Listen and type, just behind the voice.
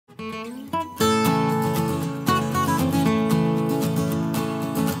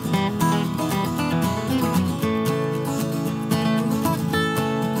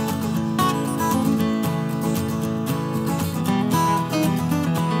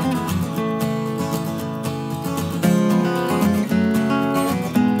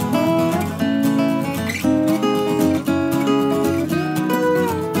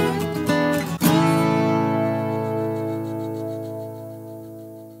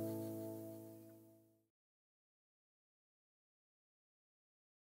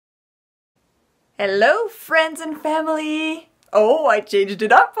Hello, friends and family! Oh, I changed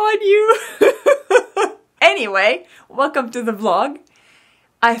it up on you! Anyway, welcome to the vlog.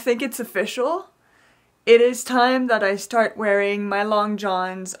 I think it's official. It is time that I start wearing my long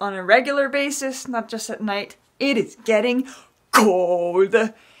johns on a regular basis, not just at night. It is getting cold,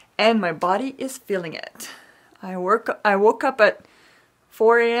 and my body is feeling it. I woke up at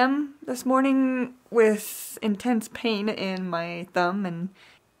 4 a.m. this morning with intense pain in my thumb, and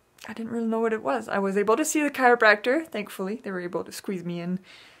I didn't really know what it was. I was able to see the chiropractor, thankfully. They were able to squeeze me in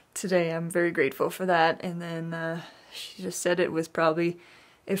today. I'm very grateful for that. And then she just said it was probably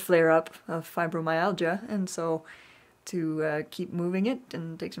a flare-up of fibromyalgia. And so to keep moving it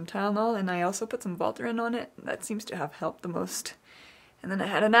and take some Tylenol. And I also put some Voltaren on it. That seems to have helped the most. And then I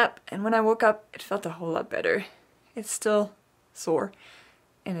had a nap. And when I woke up, it felt a whole lot better. It's still sore.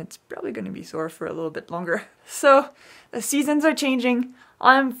 And it's probably going to be sore for a little bit longer. So the seasons are changing.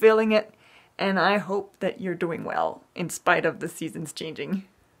 I'm feeling it, and I hope that you're doing well in spite of the seasons changing.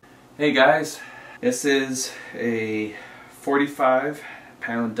 Hey guys, this is a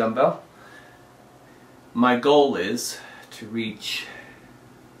 45-pound dumbbell. My goal is to reach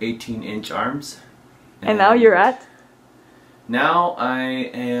 18-inch arms. And now you're at? Now I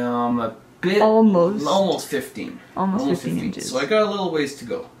am a bit... Almost 15. Almost 15 inches. So I got a little ways to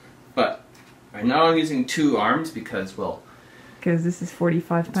go. But right now I'm using 2 arms because, well... Because this is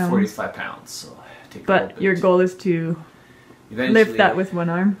 45 pounds. 45 pounds, so take But your goal is to lift that with 1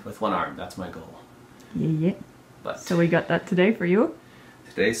 arm? With 1 arm, that's my goal. Yeah. But so we got that today for you?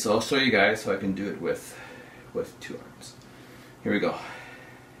 Today, so I'll show you guys so I can do it with 2 arms. Here we go.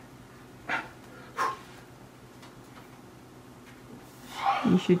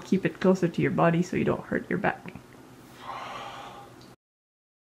 You should keep it closer to your body so you don't hurt your back.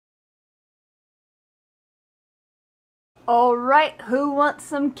 Alright, who wants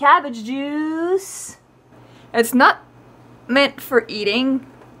some cabbage juice? It's not meant for eating,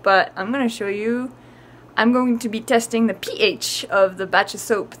 but I'm going to show you. I'm going to be testing the pH of the batch of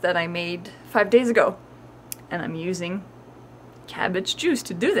soap that I made 5 days ago. And I'm using cabbage juice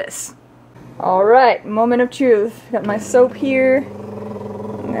to do this. Alright, moment of truth. Got my soap here.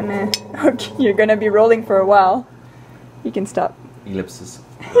 Okay, you're going to be rolling for a while. You can stop. Ellipses.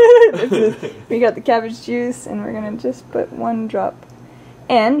 We got the cabbage juice, and we're gonna just put 1 drop.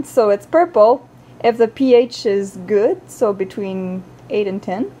 And so it's purple if the pH is good, so between 8 and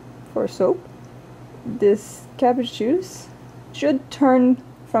 10 for soap. This cabbage juice should turn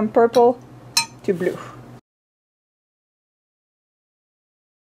from purple to blue.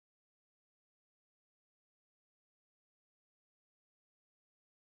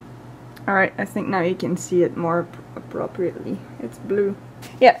 Alright, I think now you can see it more appropriately. It's blue.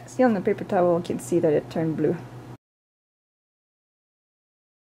 Yeah, see on the paper towel you can see that it turned blue.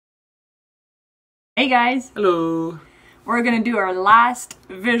 Hey guys! Hello! We're gonna do our last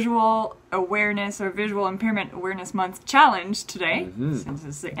visual awareness or visual impairment awareness month challenge today, since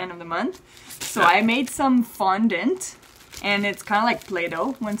it's the end of the month. So I made some fondant, and it's kind of like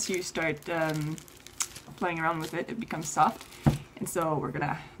Play-Doh. Once you start playing around with it, it becomes soft. And so we're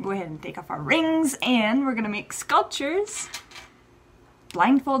gonna go ahead and take off our rings, and we're gonna make sculptures.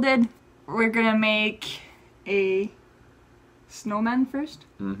 Blindfolded. We're gonna make a snowman first.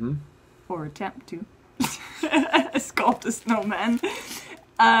 Or attempt to sculpt a snowman.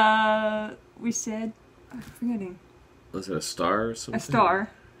 We said, I'm forgetting. Was it a star or something? A star.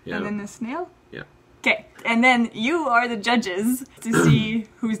 Yeah. And then a snail? Yeah. Okay, and then you are the judges to see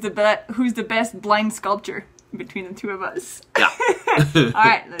who's the best blind sculpture between the 2 of us. Yeah.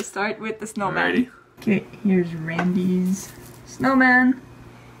 Alright, let's start with the snowman. Alrighty. Okay, here's Randy's snowman.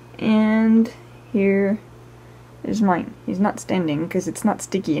 And here is mine. He's not standing because it's not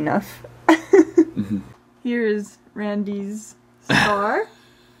sticky enough. Here is Randy's star.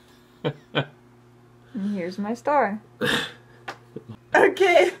 And here's my star.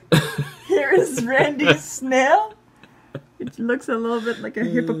 Okay, here is Randy's snail. It looks a little bit like a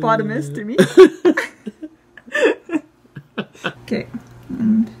hippopotamus to me. Okay,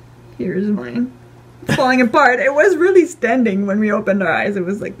 and here's mine. It's falling apart. It was really standing when we opened our eyes. It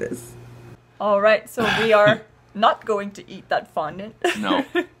was like this. Alright, so we are not going to eat that fondant. No.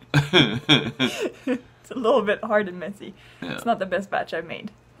 It's a little bit hard and messy. Yeah. It's not the best batch I've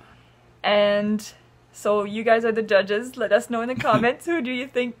made. And so you guys are the judges. Let us know in the comments who do you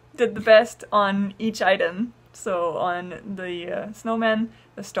think did the best on each item. So on the snowman,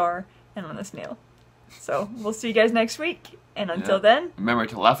 the star, and on the snail. So we'll see you guys next week. And until then, remember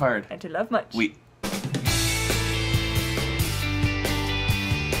to laugh hard and to love much. We